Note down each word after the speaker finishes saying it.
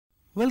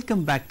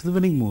Welcome back to the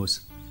Winning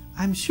Moves.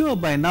 I'm sure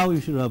by now you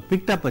should have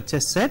picked up a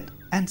chess set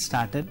and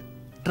started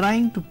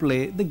trying to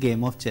play the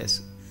game of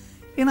chess.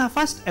 In our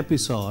first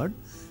episode,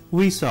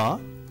 we saw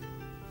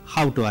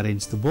how to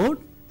arrange the board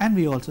and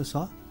we also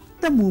saw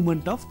the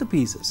movement of the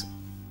pieces.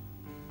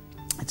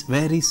 It's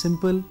very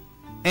simple.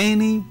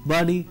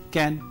 Anybody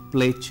can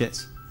play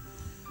chess.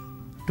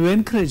 To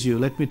encourage you,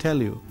 let me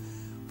tell you,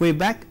 way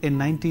back in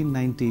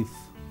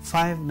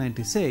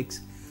 1995-96,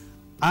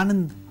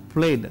 Anand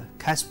played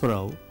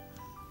Kasparov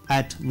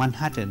at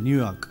Manhattan, New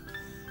York.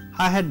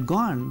 I had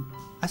gone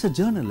as a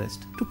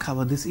journalist to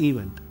cover this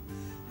event.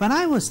 When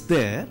I was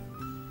there,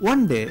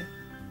 one day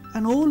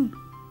an old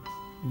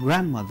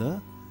grandmother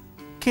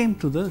came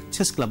to the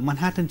chess club,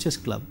 Manhattan Chess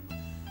Club.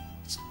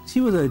 She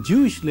was a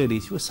Jewish lady,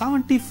 she was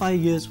 75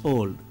 years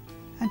old,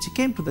 and she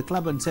came to the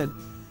club and said,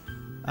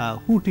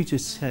 who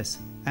teaches chess?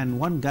 And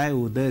one guy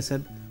over there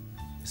said,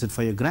 is it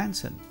for your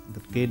grandson?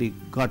 The lady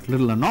got a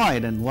little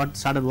annoyed and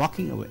started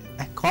walking away.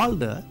 I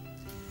called her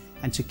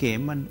and she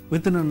came, and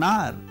within an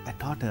hour I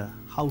taught her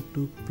how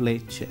to play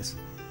chess.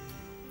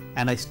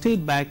 And I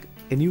stayed back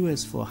in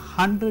US for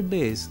 100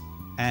 days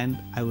and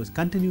I was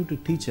continuing to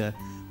teach her.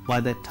 By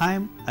the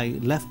time I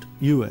left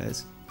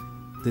US,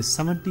 this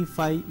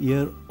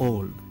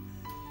 75-year-old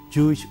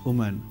Jewish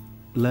woman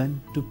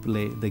learned to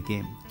play the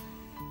game.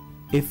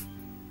 If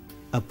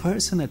a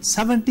person at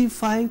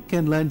 75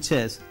 can learn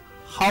chess,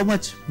 how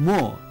much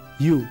more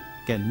you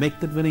can make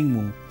that winning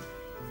move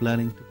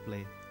learning to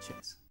play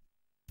chess.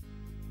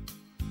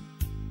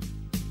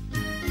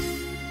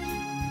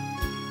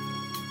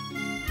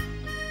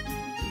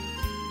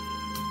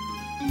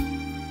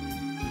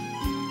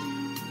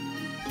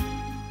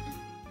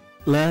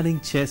 Learning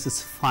chess is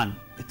fun.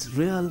 It's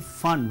real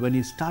fun. When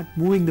you start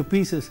moving the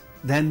pieces,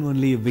 then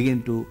only you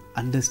begin to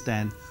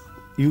understand.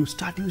 You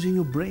start using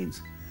your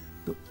brains.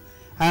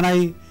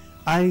 And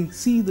I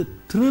see the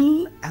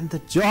thrill and the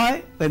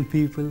joy when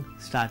people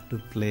start to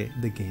play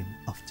the game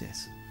of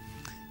chess.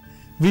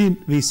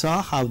 We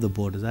saw how the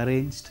board is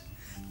arranged.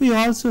 We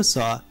also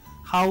saw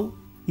how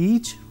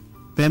each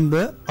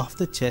member of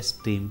the chess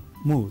team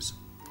moves.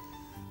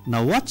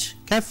 Now watch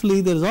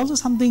carefully. There is also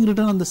something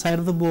written on the side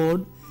of the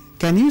board.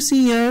 Can you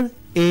see here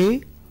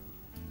A?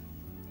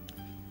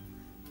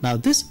 Now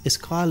this is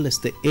called as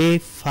the A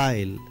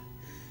file.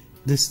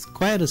 This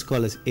square is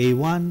called as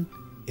A1,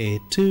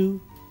 A2,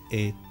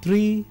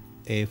 A3,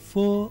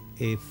 A4,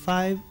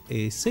 A5,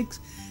 A6,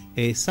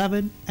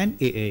 A7 and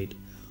A8.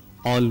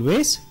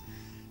 Always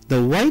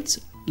the white's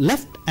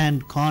left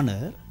hand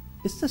corner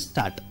is the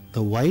start.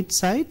 The white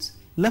side's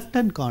left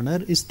hand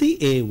corner is the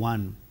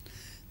A1.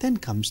 Then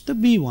comes the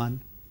B1,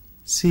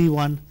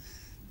 C1,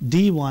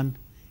 D1,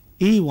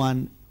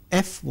 E1,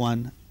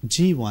 F1,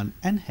 G1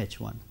 and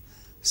H1.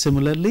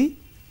 Similarly,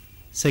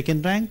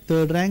 second rank,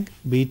 third rank,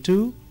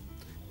 B2,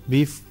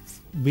 B4,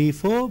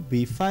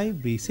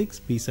 B5, B6,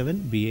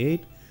 B7,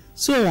 B8,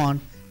 so on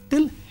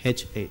till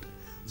H8.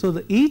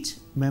 So each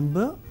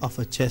member of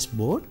a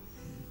chessboard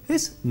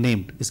is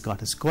named. It's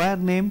got a square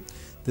name.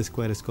 The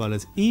square is called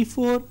as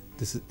E4.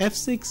 This is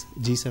F6,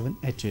 G7,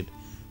 H8.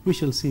 We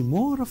shall see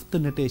more of the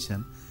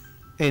notation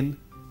in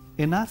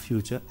our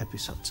future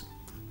episodes.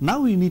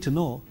 Now we need to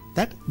know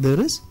that there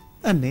is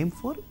a name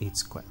for each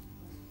square.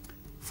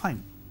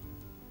 Fine.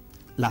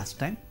 Last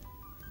time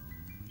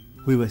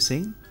we were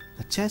saying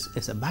that chess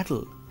is a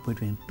battle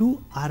between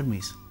two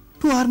armies.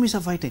 Two armies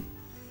are fighting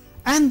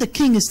and the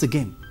king is the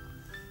game.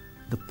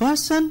 The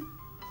person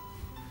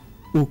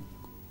who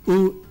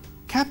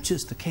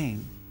captures the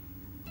king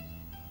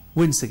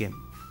wins the game.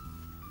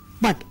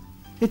 But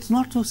it's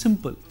not so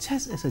simple.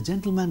 Chess is a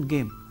gentleman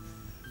game.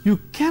 You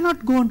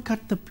cannot go and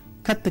cut the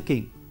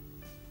king.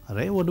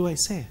 Alright, what do I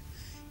say?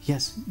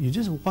 Yes, you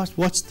just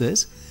watch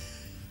this.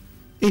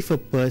 If a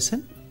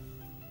person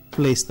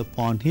places the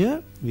pawn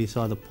here, we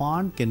saw the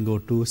pawn can go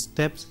 2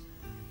 steps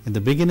in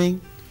the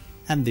beginning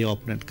and the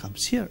opponent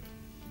comes here.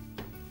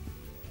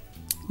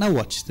 Now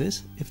watch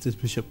this. If this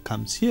bishop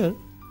comes here,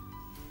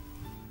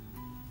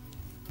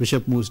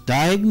 bishop moves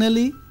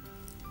diagonally,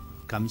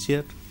 comes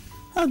here.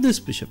 Now this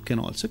bishop can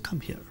also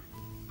come here.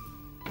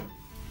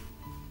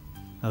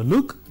 Now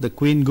look, the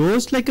queen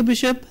goes like a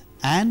bishop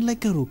and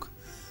like a rook.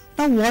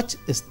 Now what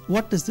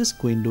is this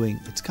queen doing?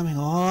 It's coming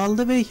all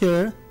the way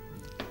here.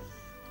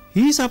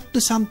 He's up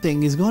to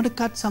something. He's going to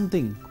cut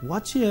something.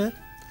 Watch here.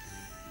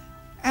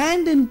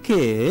 And in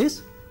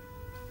case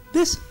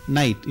this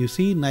knight, you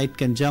see knight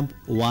can jump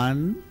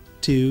 1,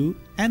 2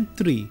 and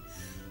 3.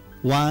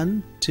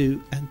 1,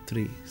 2 and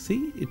 3.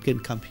 See, it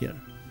can come here.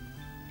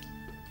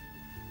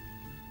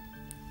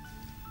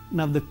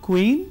 Now the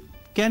queen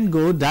can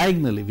go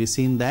diagonally. We've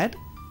seen that.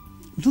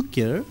 Look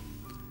here.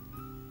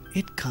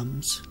 It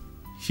comes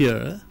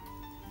here,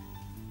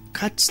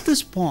 cuts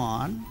this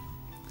pawn,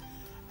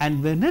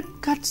 and when it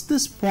cuts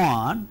this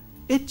pawn,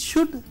 it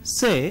should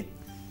say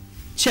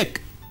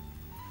check.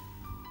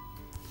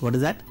 What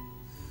is that?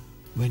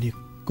 When you're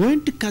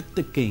going to cut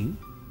the king,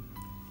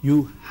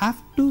 you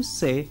have to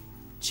say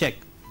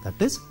check.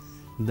 That is,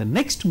 in the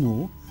next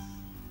move,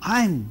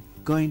 I'm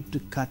going to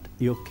cut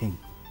your king.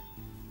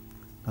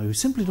 Now you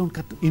simply don't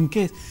cut. In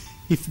case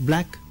if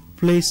black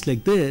plays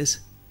like this,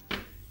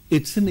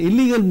 it's an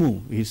illegal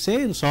move. You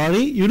say sorry,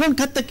 you don't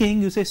cut the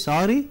king, you say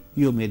sorry,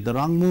 you made the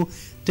wrong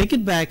move, take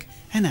it back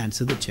and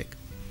answer the check.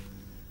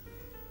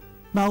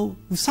 Now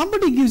if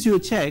somebody gives you a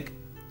check,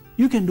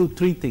 you can do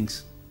three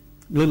things.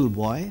 Little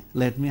boy,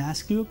 let me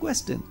ask you a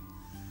question.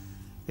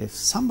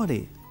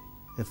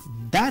 If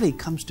daddy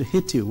comes to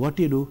hit you, what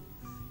do? You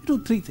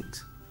do three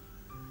things.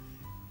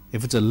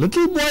 If it's a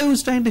little boy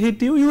who's trying to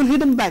hit you, you will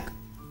hit him back.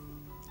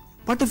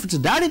 But if it's a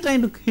daddy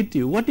trying to hit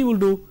you, what you will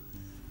do?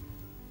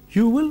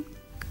 You will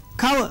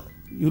cover.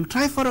 You'll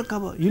try for a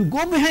cover. You'll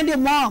go behind your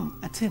mom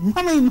and say,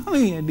 "Mommy,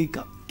 mommy," and you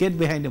get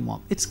behind your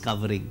mom. It's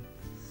covering.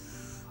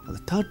 Or the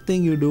third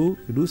thing you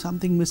do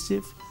something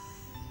mischief,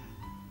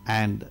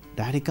 and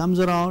daddy comes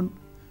around,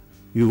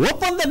 you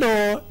open the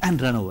door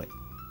and run away.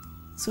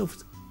 So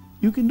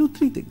you can do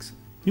three things.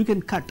 You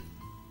can cut.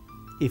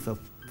 If a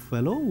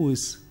fellow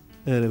who's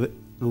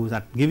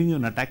giving you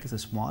an attack is a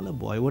smaller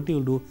boy, what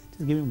you'll do,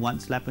 just give him one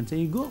slap and say,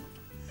 "You go."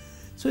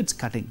 So it's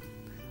cutting.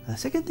 The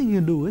second thing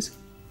you do is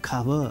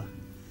cover.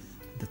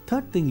 The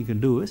third thing you can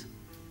do is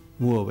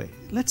move away.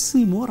 Let's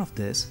see more of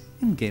this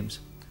in games.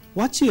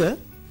 Watch here.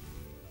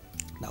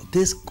 Now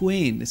this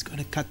queen is going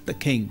to cut the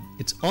king.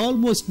 It's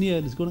almost near,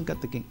 it's going to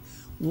cut the king.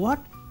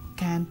 What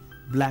can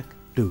black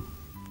do?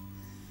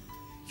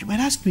 You might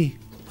ask me,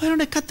 why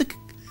don't I cut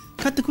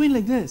the queen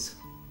like this?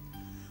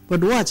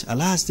 But watch,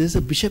 alas, there's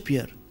a bishop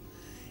here.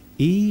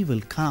 He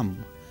will come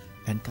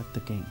and cut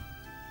the king.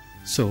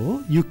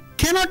 So you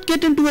cannot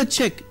get into a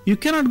check. You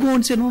cannot go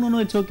and say, no,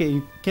 it's okay.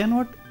 You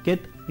cannot get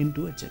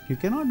into a check. You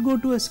cannot go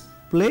to a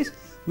place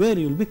where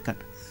you will be cut.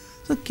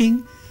 So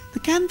king,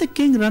 can the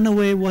king run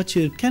away? Watch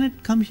here. Can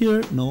it come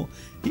here? No.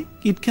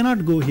 It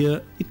cannot go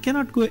here. It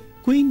cannot go.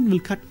 Queen will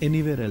cut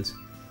anywhere else.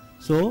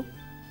 So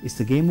is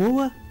the game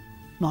over?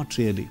 Not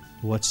really.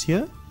 Watch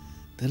here.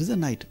 There is a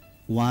knight.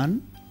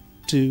 1,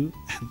 2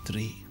 and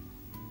 3.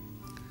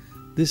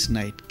 This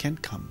knight can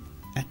come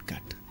and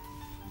cut.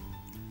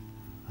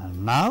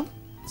 And now,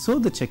 so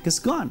the check is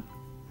gone.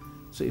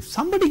 So if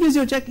somebody gives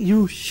you a check,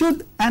 you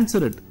should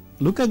answer it.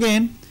 Look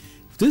again.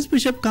 If this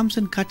bishop comes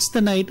and cuts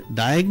the knight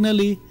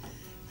diagonally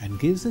and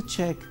gives a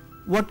check,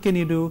 what can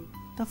you do?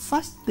 The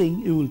first thing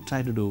you will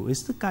try to do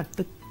is to cut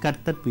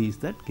that piece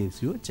that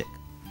gives you a check.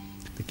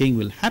 The king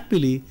will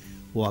happily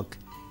walk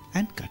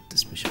and cut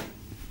this bishop.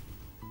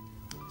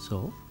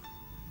 So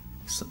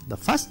the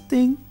first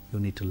thing you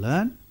need to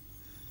learn,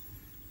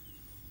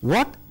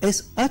 what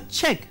is a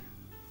check?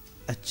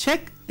 A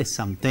check is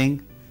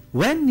something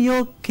when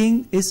your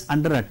king is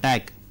under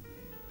attack.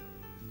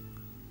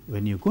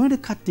 When you're going to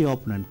cut the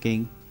opponent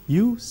king,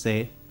 you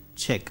say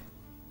check.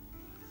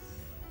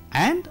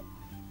 And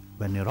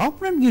when your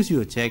opponent gives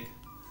you a check,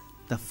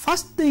 the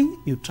first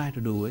thing you try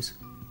to do is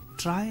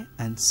try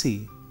and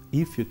see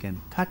if you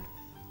can cut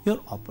your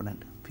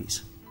opponent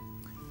piece.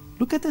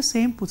 Look at the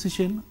same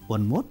position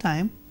one more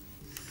time.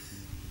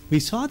 We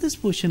saw this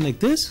position like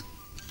this.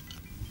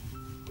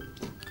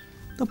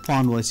 The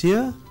pawn was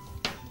here,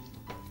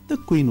 the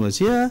queen was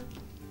here,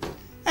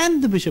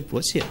 and the bishop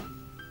was here.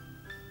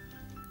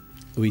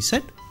 We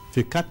said if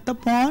you cut the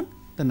pawn,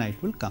 the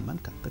knight will come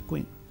and cut the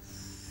queen.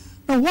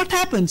 Now what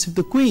happens if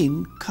the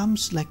queen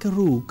comes like a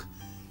rook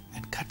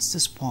and cuts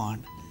this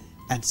pawn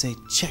and say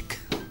check?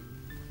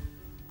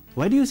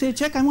 Why do you say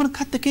check? I'm going to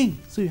cut the king.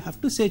 So you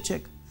have to say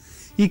check.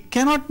 He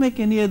cannot make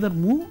any other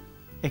move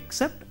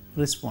except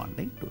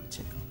responding to a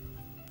check.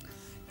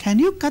 Can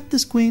you cut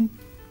this queen?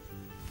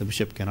 The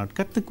bishop cannot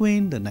cut the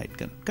queen, the knight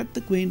cannot cut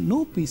the queen,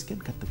 no piece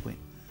can cut the queen.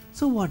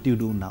 So what do you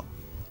do now?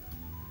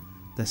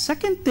 The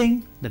second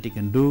thing that you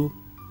can do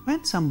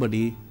when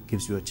somebody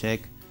gives you a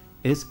check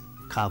is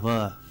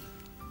cover.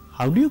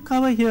 How do you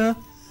cover here?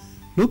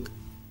 Look,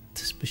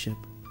 this bishop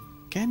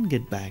can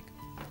get back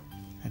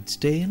and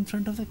stay in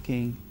front of the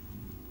king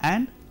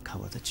and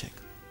cover the check.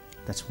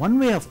 That's one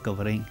way of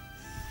covering.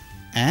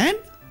 And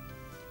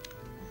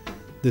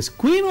this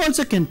queen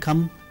also can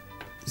come.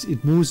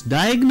 It moves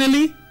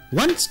diagonally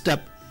one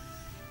step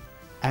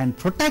and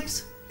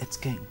protects its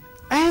king.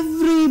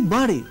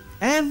 Everybody,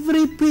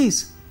 every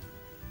piece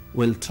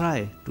will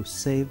try to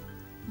save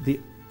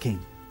the king.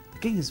 The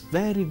king is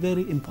very,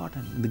 very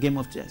important in the game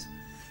of chess.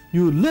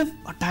 You live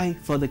or die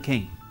for the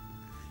king.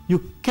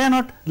 You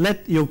cannot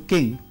let your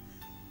king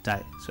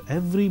die. So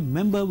every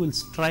member will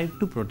strive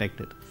to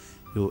protect it.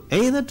 You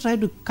either try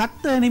to cut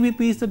the enemy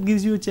piece that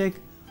gives you a check,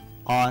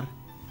 or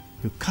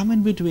you come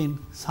in between,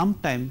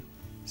 sometime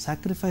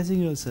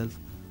sacrificing yourself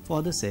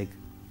for the sake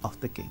of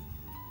the king.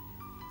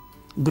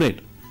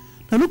 Great.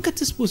 Now look at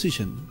this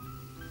position.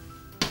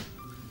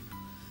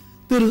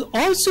 There is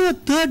also a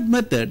third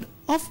method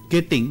of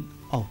getting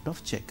out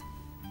of check.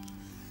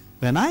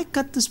 When I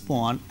cut this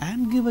pawn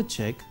and give a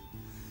check,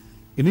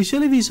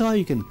 initially we saw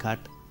you can cut.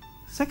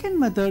 Second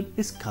method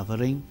is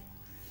covering.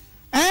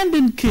 And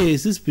in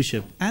case this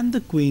bishop and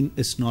the queen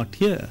is not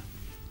here,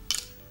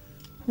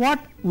 what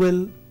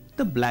will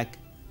the black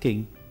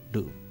king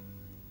do?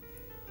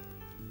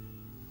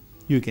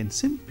 You can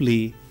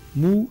simply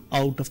move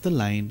out of the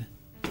line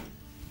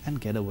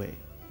and get away.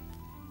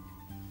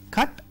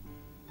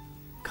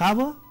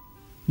 cover,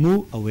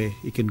 move away.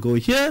 It can go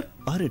here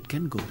or it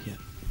can go here.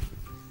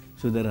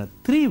 So there are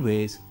three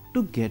ways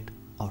to get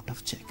out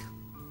of check.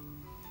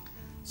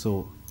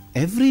 So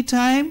every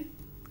time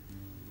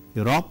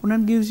your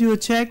opponent gives you a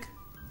check,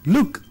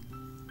 look,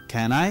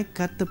 can I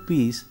cut the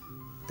piece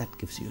that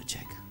gives you a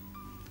check?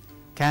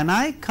 Can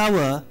I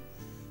cover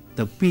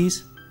the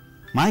piece,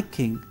 my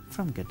king,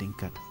 from getting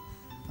cut?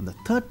 And the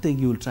third thing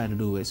you will try to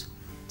do is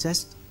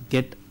just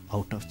get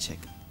out of check.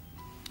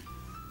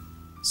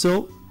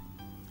 So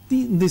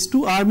these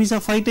two armies are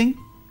fighting,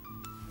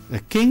 a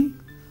king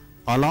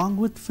along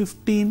with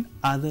 15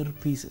 other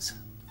pieces.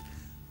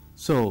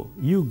 So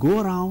you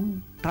go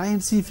around, try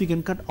and see if you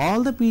can cut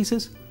all the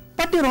pieces,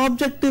 but your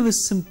objective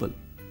is simple.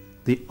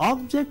 The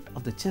object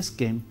of the chess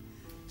game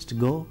is to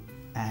go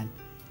and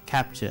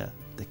capture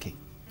the king.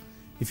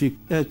 If you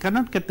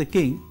cannot cut the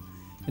king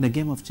in a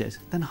game of chess,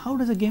 then how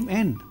does a game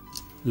end?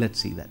 Let's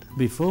see that.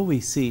 Before we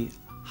see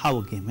how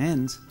a game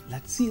ends,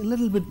 let's see a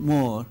little bit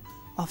more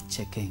of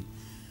checking.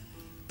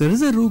 There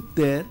is a rook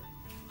there.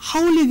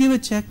 How will you give a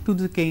check to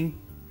the king?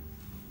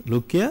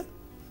 Look here.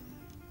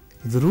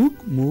 The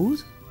rook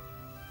moves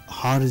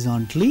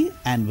horizontally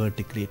and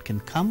vertically. It can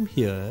come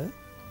here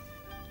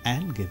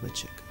and give a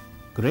check.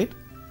 Great.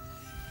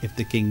 If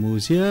the king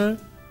moves here,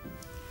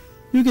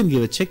 you can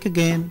give a check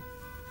again.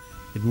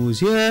 It moves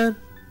here,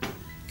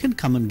 you can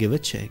come and give a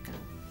check.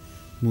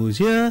 Moves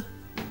here,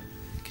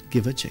 you can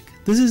give a check.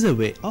 This is a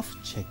way of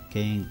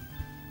checking.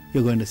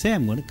 You're going to say,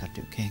 I'm going to cut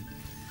your king.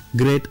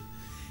 Great.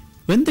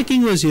 When the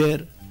king was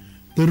here,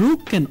 the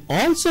rook can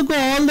also go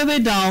all the way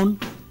down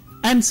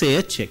and say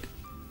a check.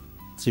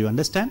 So you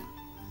understand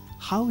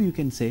how you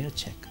can say a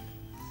check.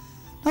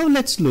 Now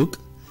let's look.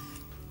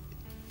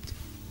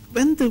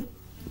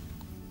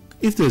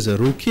 If there's a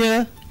rook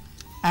here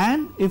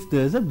and if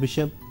there's a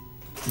bishop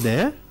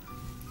there,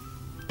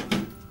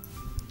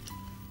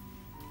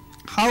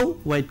 how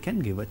white can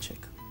give a check?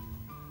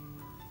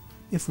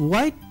 If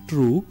white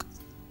rook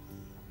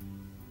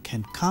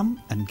can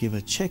come and give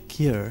a check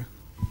here,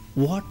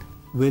 what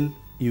will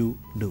you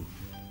do?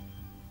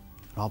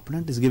 Your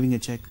opponent is giving a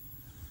check.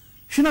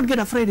 You should not get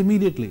afraid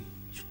immediately.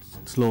 You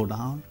should slow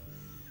down.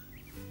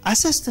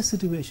 Assess the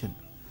situation.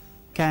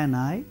 Can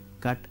I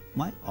cut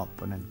my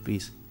opponent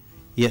piece?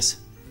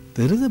 Yes,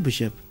 there is a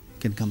bishop.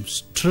 Can come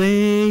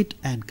straight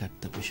and cut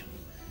the bishop.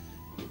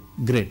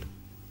 Great.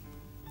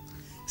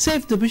 Say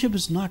if the bishop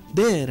is not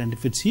there and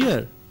if it's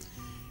here,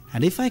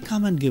 and if I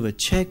come and give a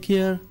check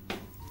here,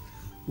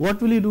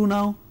 what will you do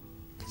now?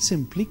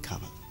 Simply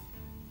cover.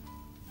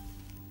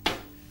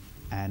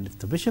 And if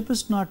the bishop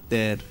is not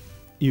there,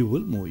 you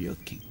will move your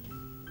king.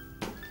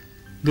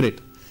 Great.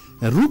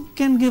 A rook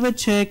can give a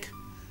check.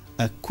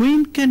 A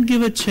queen can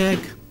give a check.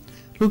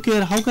 Look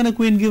here, how can a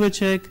queen give a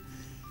check?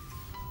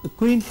 A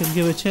queen can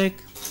give a check.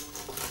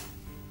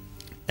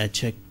 A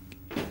check.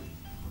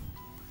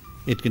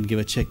 It can give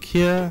a check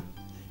here.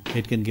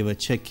 It can give a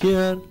check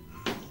here.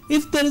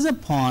 If there is a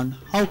pawn,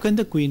 how can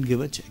the queen give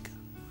a check?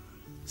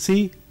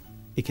 See,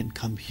 it can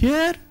come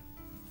here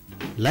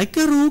like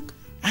a rook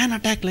and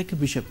attack like a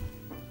bishop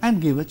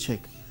and give a check.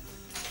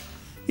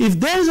 If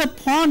there is a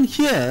pawn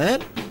here,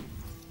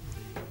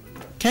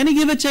 can he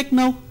give a check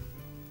now?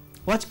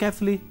 Watch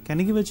carefully. Can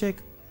he give a check?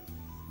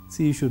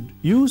 See, you should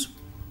use,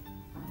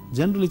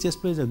 generally chess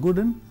players are good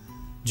in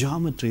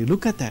geometry.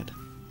 Look at that.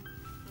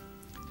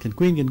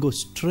 Queen can go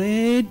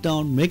straight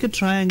down, make a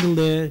triangle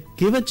there,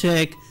 give a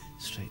check,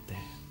 straight there.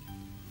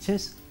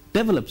 Chess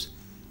develops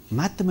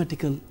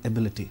mathematical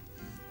ability.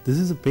 This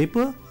is a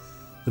paper,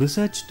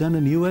 research done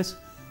in US,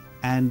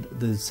 and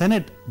the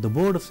Senate, the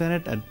board of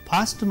Senate had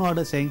passed an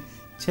order saying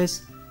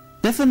chess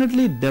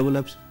definitely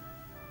develops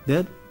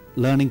their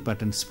learning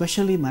patterns,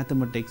 especially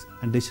mathematics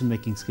and decision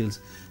making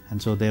skills.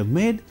 And so they have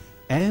made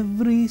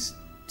every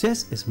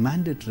chess is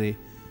mandatory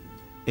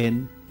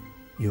in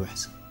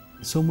US.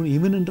 So many,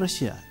 even in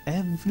Russia,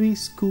 every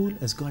school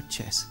has got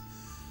chess.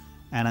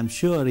 And I'm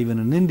sure even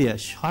in India,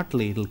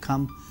 shortly it will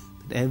come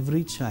that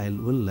every child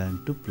will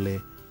learn to play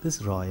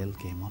this royal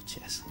game of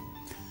chess.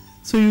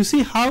 So you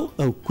see how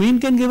a queen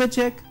can give a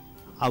check,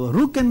 our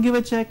rook can give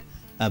a check,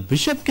 a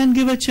bishop can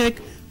give a check.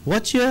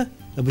 Watch here,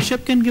 a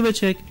bishop can give a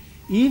check.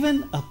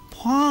 Even a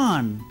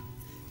pawn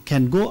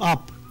can go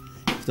up.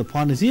 If the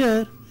pawn is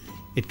here,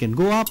 it can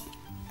go up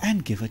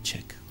and give a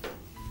check.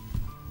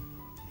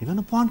 Even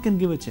a pawn can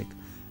give a check.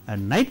 A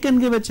knight can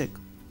give a check.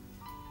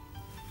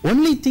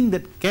 Only thing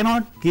that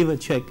cannot give a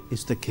check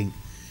is the king.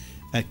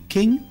 A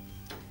king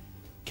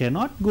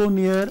cannot go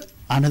near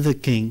another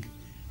king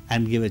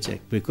and give a check,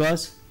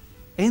 because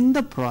in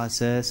the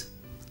process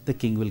the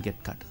king will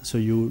get cut. So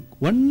you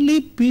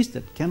only piece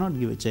that cannot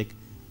give a check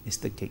is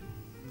the king.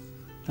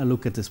 Now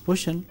look at this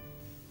position.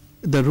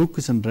 The rook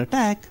is under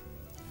attack.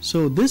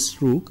 So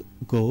this rook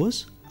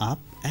goes up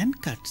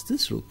and cuts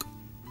this rook.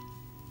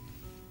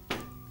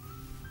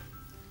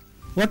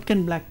 What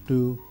can black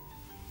do?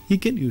 He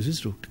can use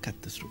his rook to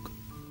cut this rook.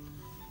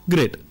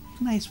 Great.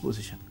 Nice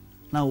position.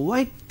 Now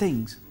white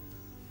thinks,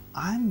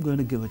 I'm going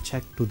to give a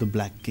check to the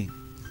black king.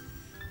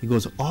 He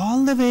goes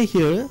all the way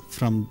here,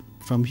 from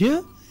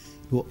here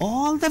Go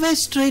all the way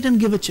straight and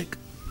give a check.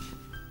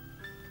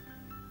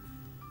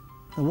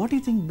 Now what do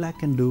you think black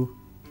can do?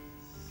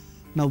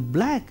 Now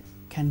black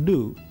can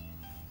do,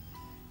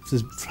 so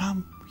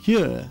from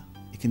here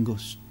you can go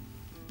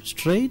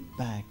straight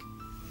back,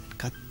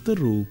 cut the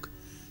rook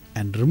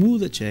and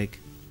remove the check,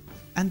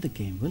 and the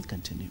game will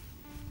continue.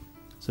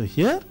 So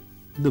here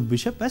the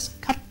bishop has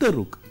cut the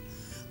rook.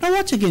 Now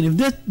watch again, if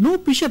there's no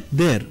bishop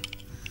there,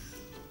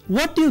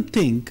 what do you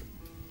think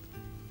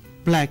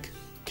black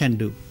can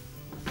do?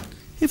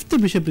 If the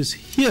bishop is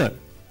here,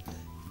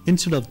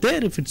 instead of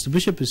there, if the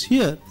bishop is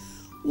here,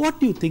 what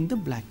do you think the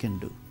black can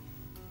do?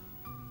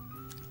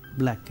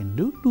 Black can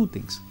do two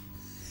things.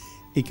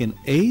 He can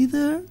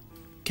either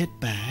get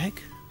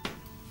back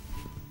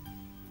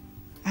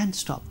and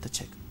stop the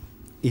check.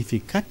 If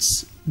he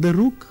cuts the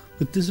rook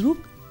with this rook,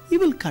 he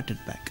will cut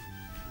it back.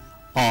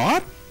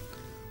 Or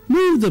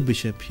move the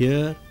bishop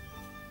here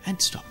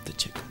and stop the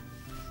check.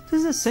 This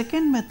is the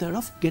second method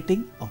of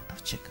getting out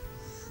of check.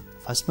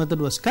 First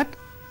method was cut,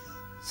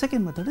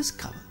 second method is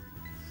cover.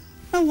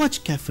 Now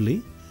watch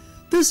carefully,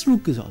 this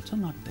rook is also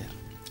not there.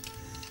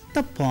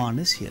 The pawn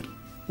is here.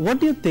 What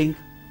do you think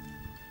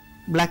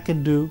black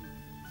can do?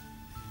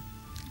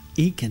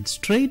 He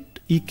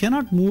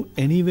cannot move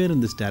anywhere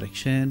in this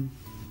direction.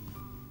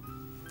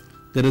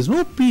 There is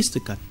no piece to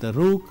cut the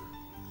rook.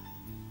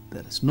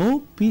 There is no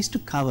piece to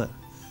cover.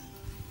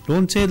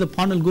 Don't say the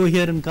pawn will go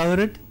here and cover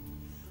it.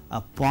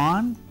 A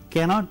pawn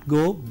cannot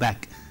go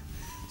back.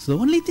 So the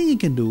only thing he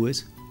can do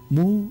is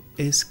move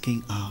his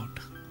king out.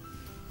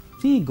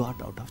 See, he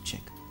got out of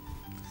check.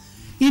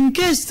 In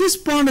case this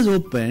pawn is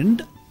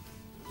opened,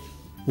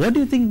 what do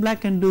you think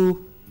black can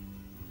do?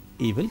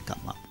 He will come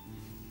up.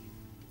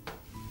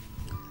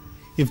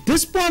 If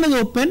this pawn is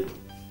open,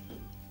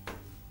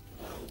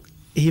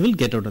 he will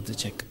get out of the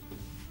check.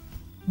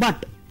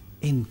 But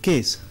in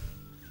case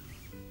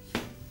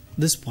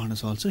this pawn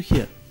is also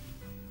here.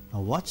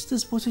 Now watch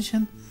this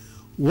position.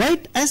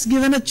 White has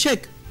given a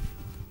check.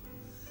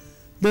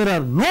 There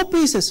are no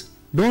pieces.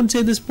 Don't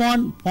say this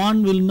pawn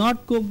will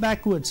not go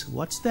backwards.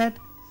 Watch that.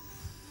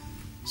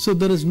 So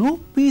there is no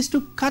piece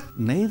to cut,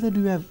 neither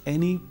do you have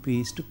any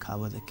piece to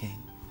cover the king.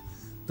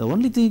 The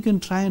only thing you can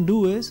try and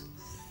do is,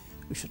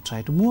 you should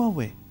try to move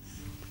away.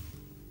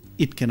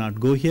 It cannot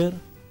go here,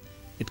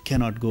 it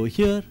cannot go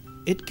here,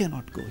 it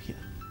cannot go here.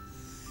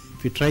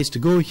 If it tries to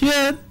go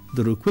here,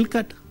 the rook will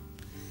cut.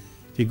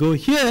 If you go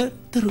here,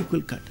 the rook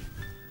will cut.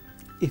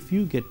 If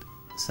you get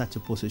such a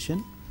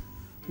position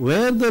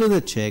where there is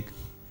a check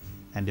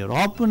and your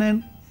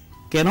opponent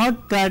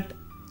cannot cut,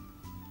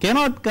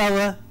 cannot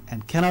cover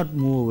and cannot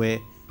move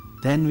away,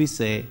 then we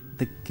say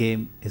the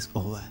game is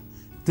over.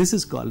 This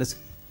is called as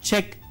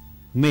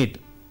checkmate.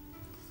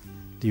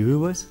 Dear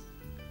viewers,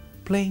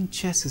 playing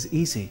chess is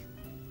easy,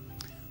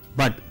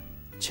 but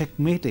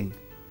checkmating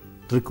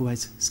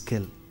requires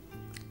skill.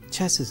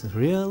 Chess is a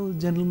real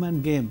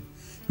gentleman game.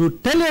 You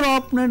tell your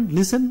opponent,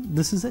 listen,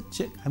 this is a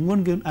check. I'm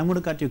going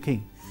to cut your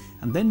king,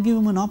 and then give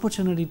him an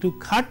opportunity to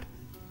cut,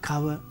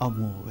 cover, or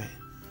move away.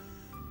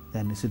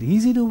 Then is it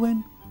easy to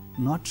win?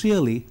 Not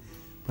really,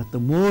 but the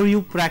more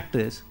you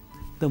practice,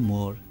 the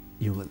more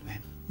you will win.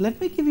 Let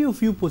me give you a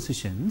few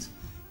positions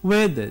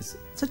where it's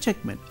a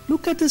checkmate.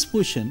 Look at this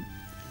position.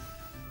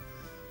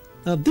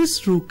 Now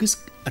this rook is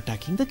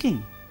attacking the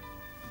king.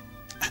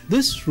 And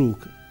this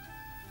rook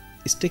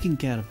is taking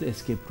care of the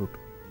escape route.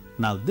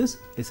 Now this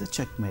is a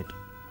checkmate.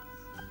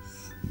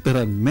 There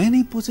are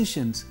many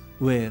positions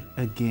where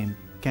a game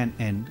can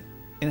end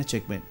in a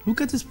checkmate. Look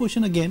at this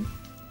position again.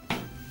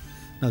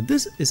 Now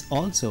this is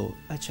also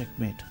a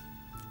checkmate.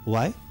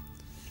 Why?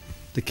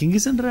 The king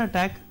is under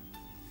attack.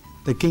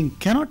 The king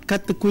cannot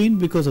cut the queen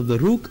because of the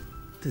rook.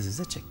 This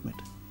is a checkmate.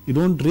 You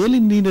don't really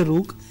need a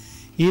rook.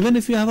 Even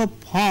if you have a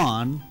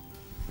pawn,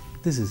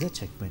 this is a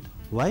checkmate.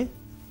 Why?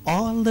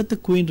 All that the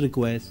queen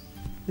requires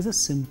is a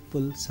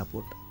simple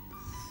support.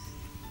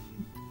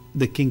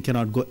 The king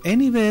cannot go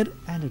anywhere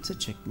and it's a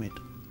checkmate.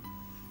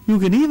 You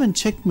can even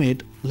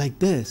checkmate like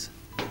this.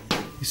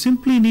 You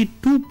simply need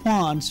two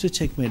pawns to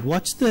checkmate.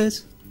 Watch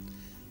this.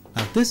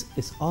 Now this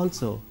is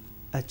also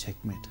a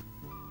checkmate.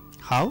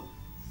 How?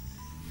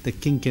 The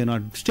king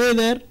cannot stay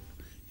there.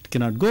 It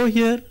cannot go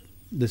here.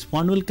 This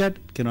pawn will cut.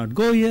 It cannot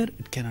go here.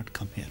 It cannot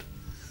come here.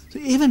 So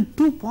even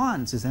two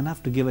pawns is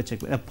enough to give a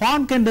checkmate. A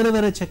pawn can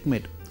deliver a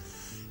checkmate.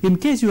 In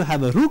case you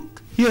have a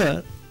rook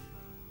here,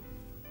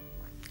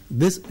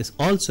 this is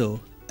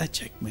also a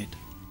checkmate.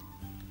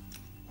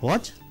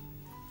 Watch.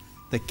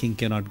 The king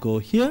cannot go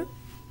here.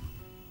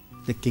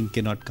 The king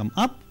cannot come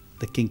up.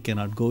 The king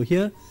cannot go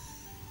here.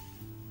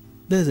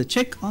 There is a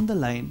check on the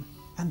line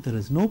and there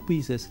is no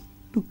pieces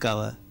to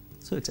cover.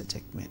 So it's a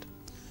checkmate.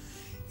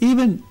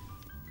 Even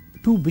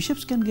two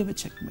bishops can give a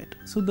checkmate.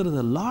 So there is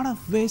a lot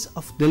of ways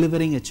of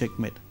delivering a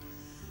checkmate.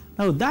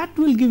 Now that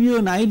will give you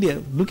an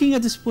idea. Looking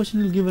at this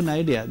position will give an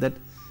idea that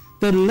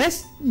the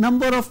less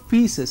number of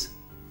pieces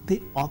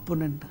the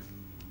opponent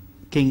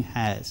king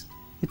has,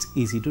 it's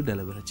easy to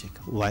deliver a check.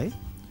 Why?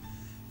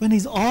 When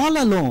he's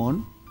all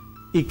alone,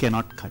 he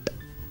cannot cut.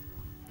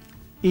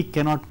 He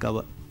cannot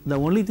cover. The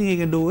only thing he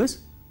can do is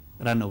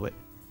run away.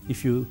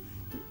 If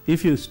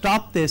you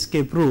stop the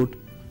escape route,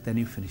 then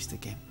you finish the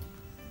game.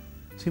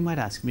 So you might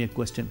ask me a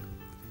question.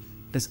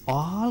 Does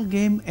all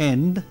game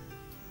end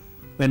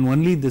when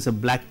only there's a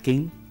black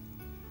king?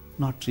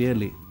 Not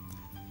really.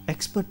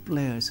 Expert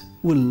players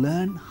will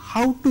learn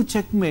how to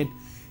checkmate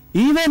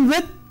even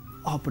with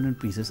opponent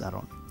pieces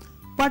around.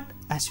 But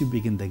as you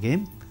begin the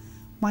game,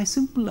 my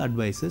simple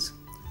advice is,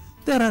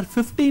 there are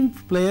 15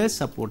 players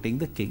supporting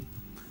the king.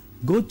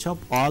 Go chop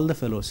all the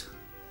fellows,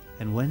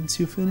 and once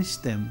you finish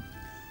them,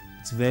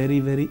 it's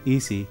very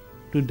easy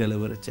to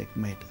deliver a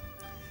checkmate.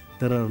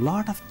 There are a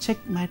lot of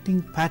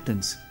checkmating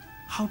patterns.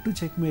 How to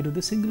checkmate with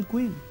a single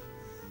queen,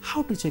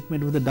 how to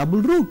checkmate with a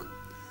double rook,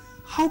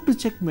 how to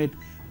checkmate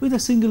with a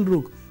single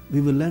rook. We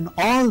will learn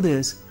all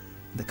this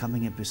in the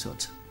coming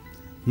episodes.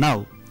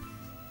 Now,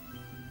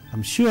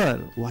 I'm sure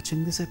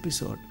watching this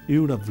episode,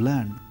 you would have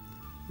learned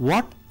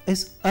what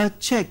is a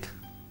check,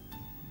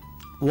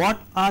 what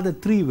are the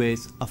 3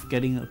 ways of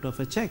getting out of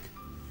a check,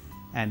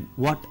 and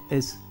what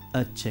is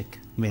a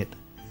checkmate.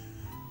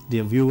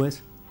 Dear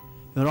viewers,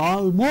 you're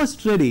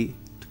almost ready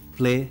to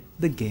play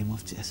the game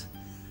of chess.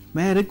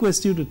 May I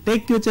request you to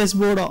take your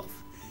chessboard off,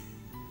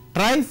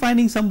 try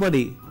finding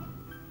somebody,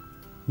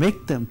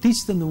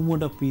 teach them the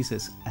movement of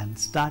pieces, and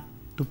start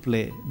to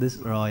play this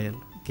royal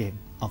game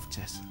of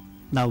chess.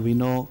 Now we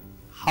know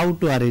how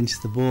to arrange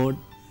the board,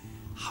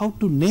 how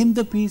to name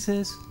the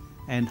pieces,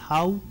 and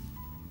how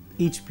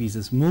each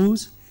piece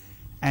moves,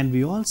 and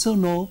we also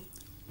know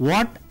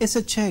what is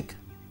a check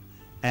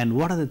and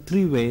what are the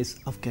 3 ways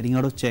of getting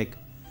out of check,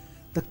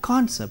 the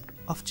concept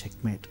of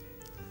checkmate.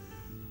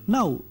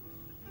 Now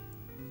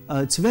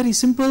it's very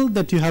simple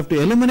that you have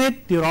to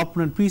eliminate your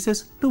opponent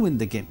pieces to win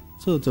the game.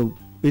 So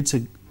it's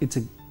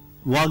a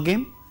war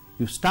game.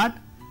 You start,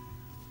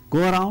 go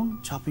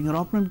around chopping your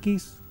opponent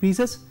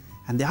pieces,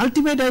 and the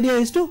ultimate idea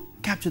is to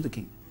capture the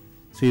king.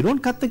 So you don't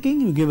cut the king,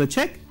 you give a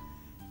check,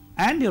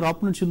 and your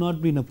opponent should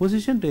not be in a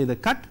position to either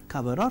cut,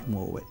 cover, or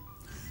move away.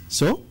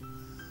 So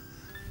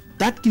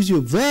that gives you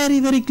a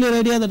very clear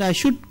idea that I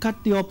should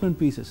cut the opponent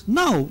pieces.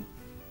 Now,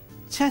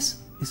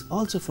 chess is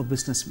also for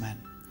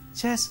businessmen.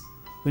 Chess,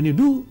 when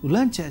you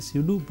learn chess,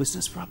 you do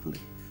business properly.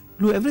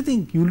 You do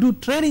everything, you do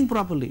trading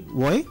properly.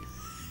 Why?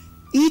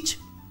 Each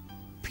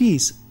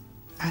piece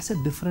has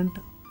a different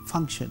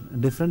function, a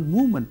different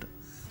movement.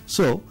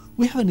 So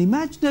we have an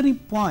imaginary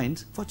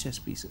point for chess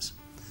pieces.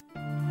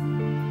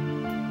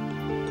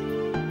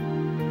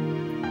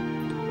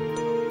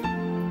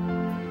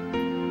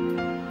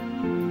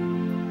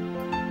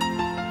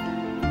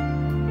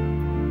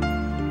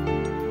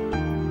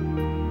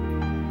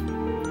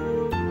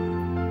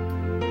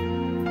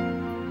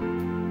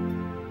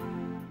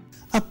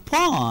 A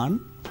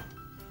pawn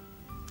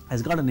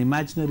has got an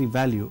imaginary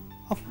value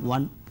of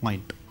 1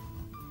 point.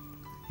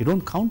 You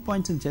don't count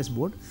points in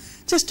chessboard.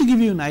 Just to give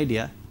you an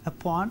idea,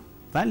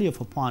 value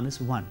of a pawn is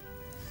 1.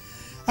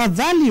 A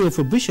value of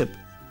a bishop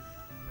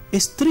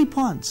is 3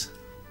 pawns.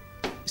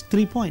 It's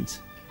 3 points.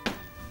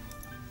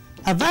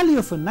 A value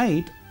of a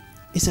knight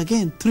is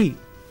again 3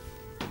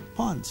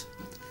 pawns.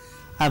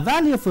 A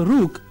value of a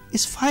rook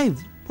is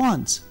 5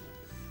 pawns.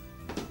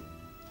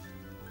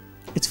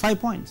 It's 5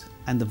 points.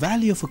 And the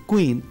value of a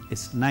queen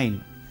is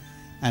 9.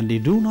 And you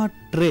do not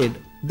trade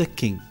the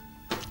king.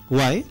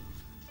 Why?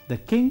 The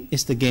king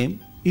is the game.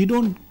 You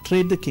don't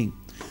trade the king.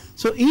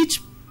 So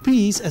each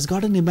piece has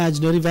got an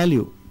imaginary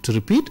value. To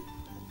repeat,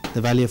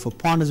 the value of a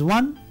pawn is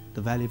 1,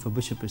 the value of a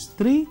bishop is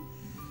 3,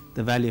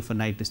 the value of a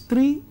knight is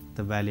 3,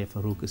 the value of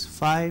a rook is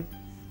 5,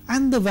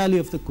 and the value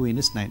of the queen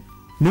is 9.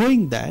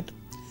 Knowing that,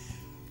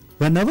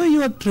 whenever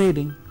you are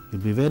trading,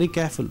 you'll be very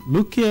careful.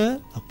 Look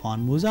here, a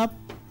pawn moves up,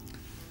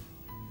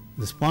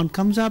 this pawn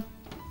comes up,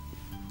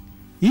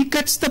 he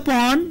cuts the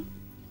pawn,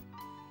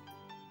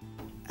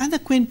 and the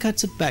queen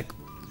cuts it back.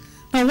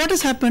 Now what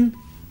has happened?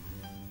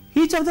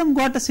 Each of them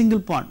got a single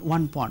pawn,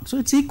 1 pawn, so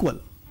it's equal.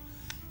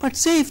 But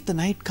say if the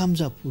knight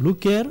comes up,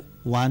 look here,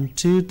 1,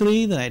 2,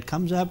 3, the knight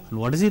comes up, and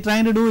what is he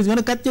trying to do? He's going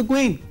to cut your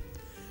queen.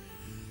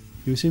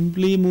 You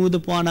simply move the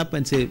pawn up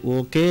and say,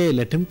 okay,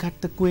 let him cut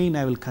the queen,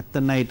 I will cut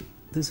the knight.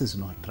 This is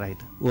not right.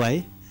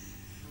 Why?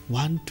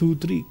 1, 2,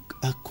 3,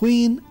 a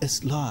queen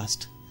is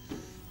lost.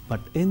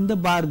 But in the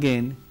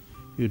bargain,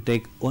 you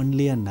take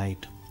only a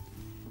knight.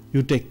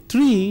 You take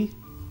 3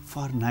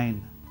 for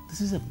 9.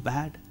 This is a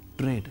bad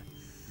trade.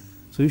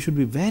 So you should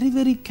be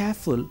very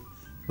careful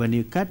when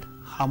you cut,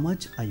 how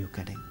much are you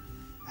cutting?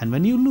 And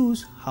when you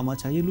lose, how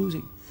much are you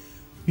losing?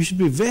 You should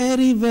be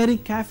very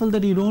careful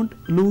that you don't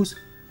lose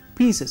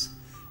pieces.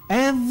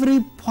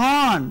 Every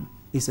pawn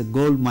is a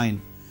gold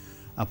mine.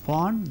 A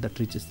pawn that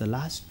reaches the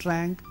last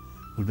rank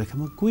will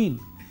become a queen.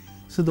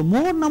 So the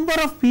more number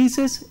of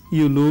pieces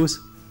you lose,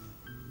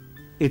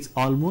 it's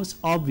almost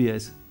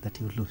obvious that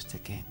you lose the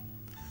game.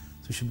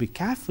 So you should be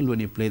careful when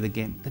you play the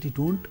game that you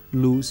don't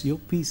lose your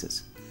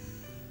pieces.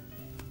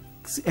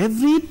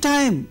 Every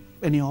time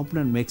when your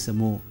opponent makes a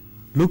move,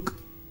 look,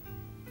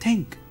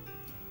 think,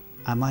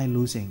 am I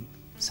losing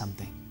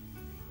something?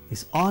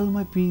 Is all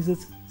my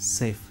pieces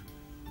safe?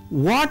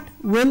 What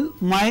will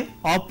my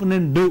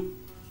opponent do?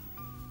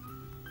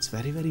 It's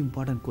very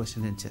important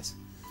question in chess.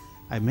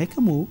 I make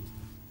a move.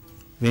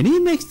 When he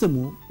makes the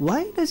move,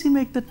 why does he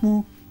make that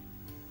move?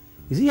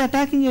 Is he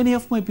attacking any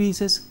of my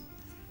pieces?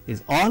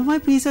 Is all my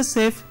pieces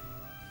safe?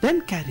 Then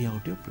carry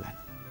out your plan.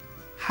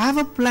 Have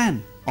a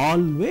plan.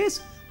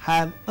 Always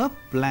have a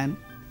plan.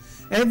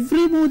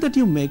 Every move that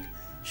you make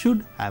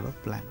should have a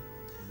plan.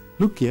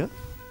 Look here.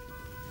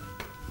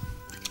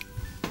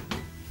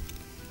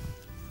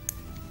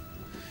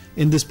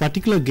 In this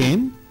particular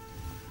game,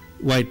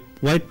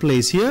 white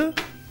plays here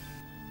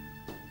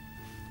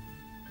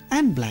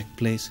and black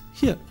plays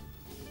here.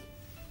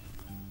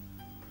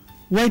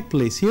 White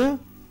plays here.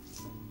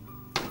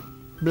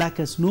 Black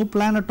has no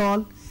plan at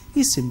all.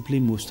 He simply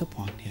moves the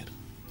pawn here.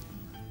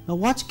 Now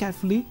watch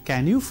carefully.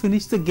 Can you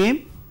finish the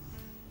game?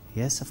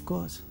 Yes, of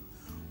course.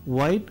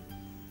 White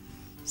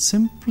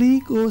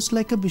simply goes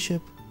like a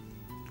bishop.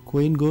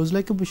 Queen goes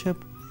like a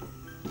bishop.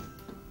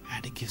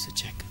 And he gives a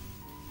check.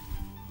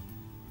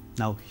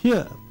 Now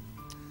here,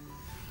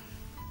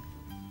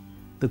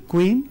 the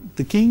queen,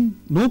 the king,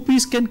 no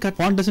piece can cut.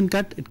 Pawn doesn't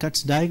cut. It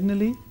cuts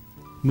diagonally.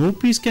 No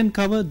piece can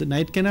cover. The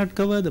knight cannot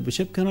cover. The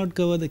bishop cannot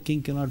cover. The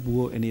king cannot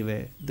go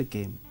anywhere. The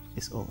game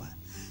is over.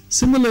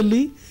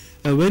 Similarly,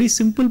 a very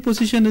simple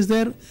position is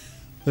there.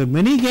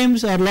 Many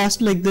games are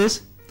lost like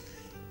this.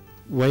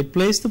 White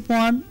plays the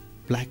pawn.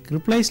 Black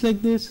replies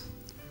like this.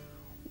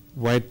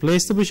 White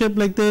plays the bishop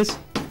like this.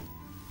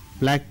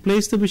 Black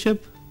plays the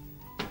bishop.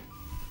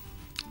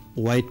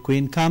 White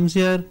queen comes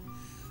here.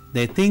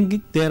 They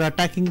think they are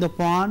attacking the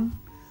pawn.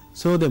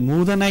 So they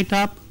move the knight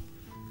up,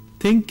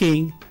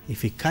 thinking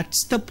if he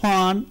cuts the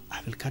pawn, I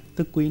will cut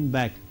the queen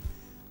back.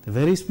 They're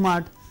very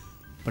smart,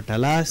 but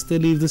alas, they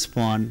leave this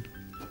pawn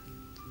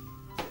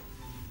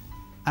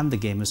and the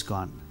game is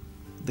gone.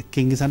 The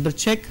king is under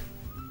check.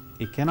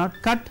 He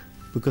cannot cut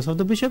because of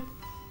the bishop.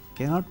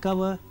 He cannot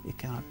cover. He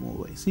cannot move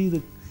away. See,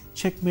 the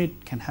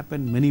checkmate can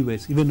happen many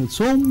ways. Even with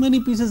so many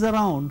pieces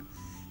around,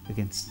 you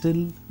can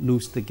still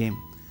lose the game.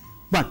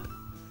 But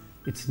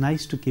it's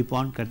nice to keep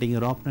on cutting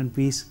your opponent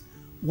piece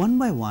one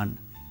by one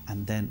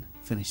and then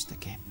finish the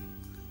game.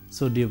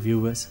 So dear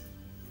viewers,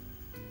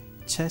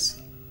 chess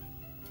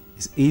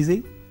is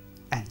easy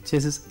and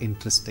chess is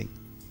interesting.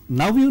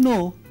 Now you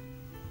know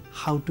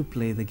how to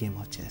play the game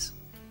of chess.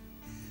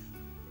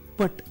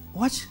 But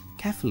watch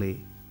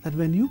carefully that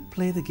when you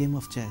play the game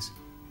of chess,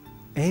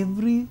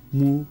 every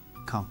move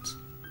counts.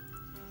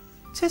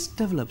 Chess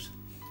develops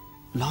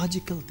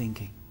logical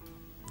thinking.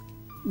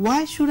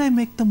 Why should I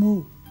make the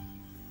move?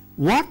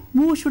 What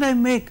move should I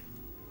make?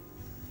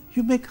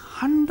 You make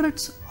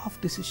hundreds of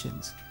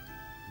decisions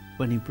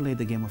when you play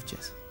the game of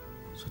chess.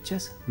 So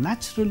chess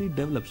naturally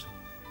develops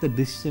the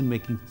decision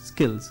making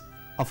skills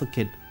of a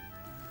kid.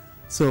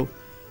 So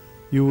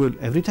you will,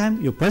 every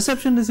time your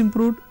perception is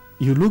improved,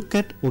 you look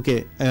at,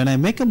 okay, when I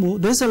make a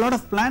move, there's a lot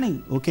of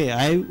planning.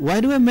 Okay,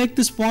 why do I make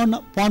this pawn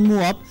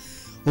move up?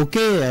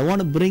 Okay, I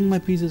want to bring my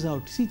pieces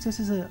out. See, chess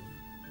is a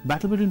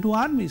battle between two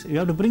armies. You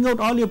have to bring out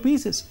all your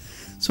pieces.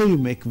 So you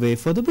make way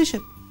for the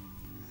bishop.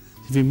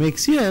 If he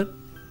makes here,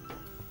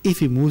 if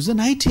he moves the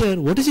knight here,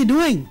 what is he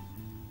doing?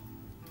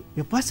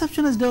 Your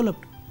perception has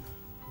developed.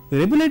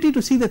 Your ability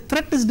to see the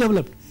threat is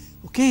developed.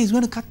 Okay, he's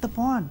going to cut the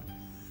pawn.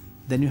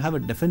 Then you have a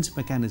defense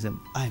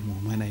mechanism. I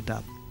move my knight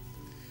up.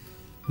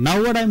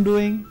 Now what I'm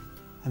doing?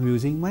 I'm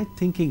using my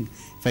thinking.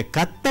 If I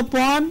cut the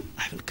pawn,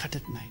 I will cut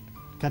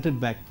it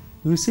back.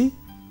 You see?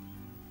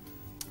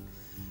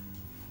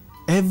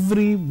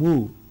 Every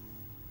move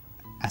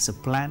has a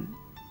plan,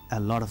 a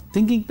lot of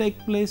thinking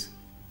takes place,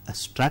 a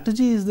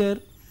strategy is there.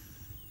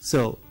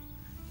 So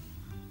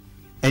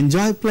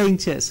enjoy playing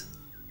chess.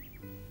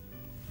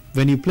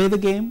 When you play the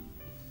game,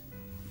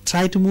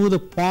 try to move the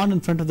pawn in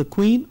front of the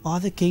queen or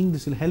the king.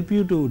 This will help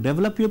you to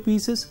develop your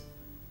pieces.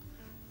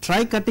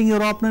 Try cutting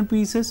your opponent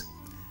pieces.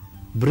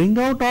 Bring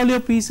out all your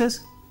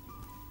pieces.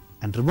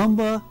 And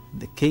remember,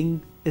 the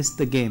king is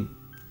the game.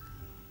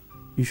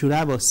 You should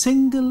have a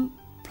single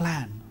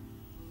plan.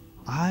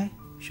 I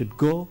should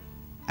go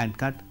and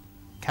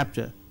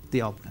capture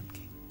the opponent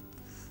king.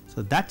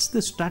 So that's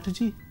the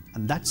strategy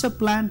and that's a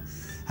plan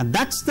and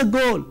that's the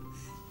goal.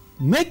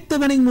 Make the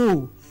winning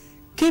move.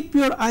 Keep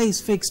your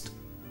eyes fixed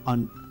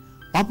on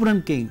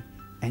opponent king,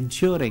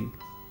 ensuring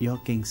your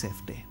king's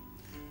safety.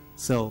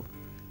 So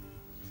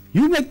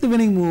you make the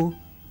winning move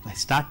by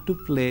start to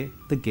play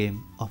the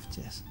game of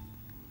chess.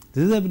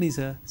 This is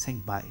Ebenezer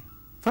saying bye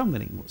from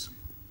Winning Moves.